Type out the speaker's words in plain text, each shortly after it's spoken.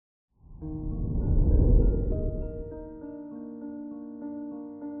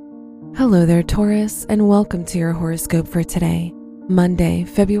Hello there, Taurus, and welcome to your horoscope for today, Monday,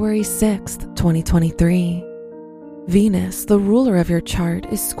 February 6th, 2023. Venus, the ruler of your chart,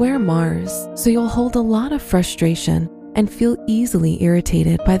 is square Mars, so you'll hold a lot of frustration and feel easily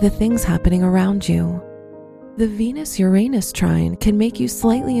irritated by the things happening around you. The Venus-Uranus trine can make you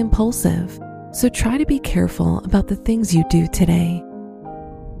slightly impulsive, so try to be careful about the things you do today.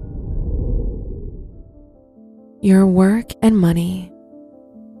 Your work and money.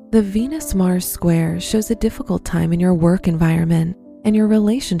 The Venus-Mars square shows a difficult time in your work environment and your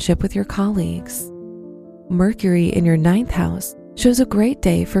relationship with your colleagues. Mercury in your 9th house shows a great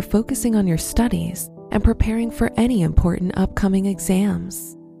day for focusing on your studies and preparing for any important upcoming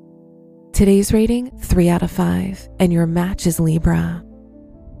exams. Today's rating, 3 out of 5, and your match is Libra.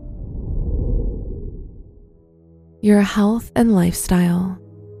 Your health and lifestyle.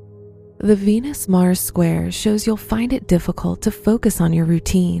 The Venus-Mars square shows you'll find it difficult to focus on your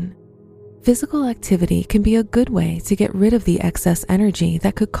routine. Physical activity can be a good way to get rid of the excess energy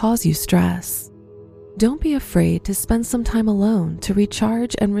that could cause you stress. Don't be afraid to spend some time alone to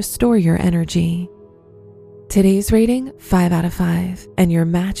recharge and restore your energy. Today's rating, 5 out of 5, and your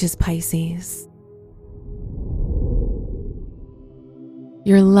match is Pisces.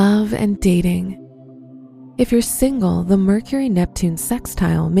 Your love and dating. If you're single, the Mercury-Neptune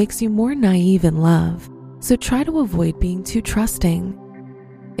sextile makes you more naive in love, so try to avoid being too trusting.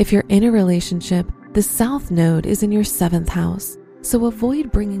 If you're in a relationship, the South Node is in your 7th house, so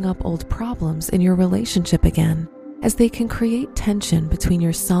avoid bringing up old problems in your relationship again, as they can create tension between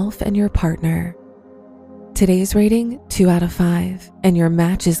yourself and your partner. Today's rating, 2 out of 5, and your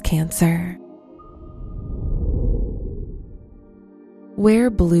match is Cancer.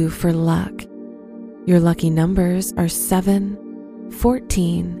 Wear blue for luck. Your lucky numbers are 7,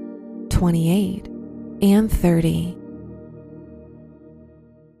 14, 28, and 30.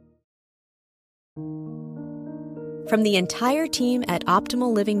 From the entire team at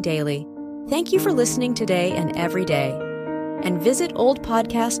Optimal Living Daily, thank you for listening today and every day. And visit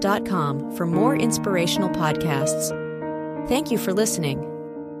oldpodcast.com for more inspirational podcasts. Thank you for listening.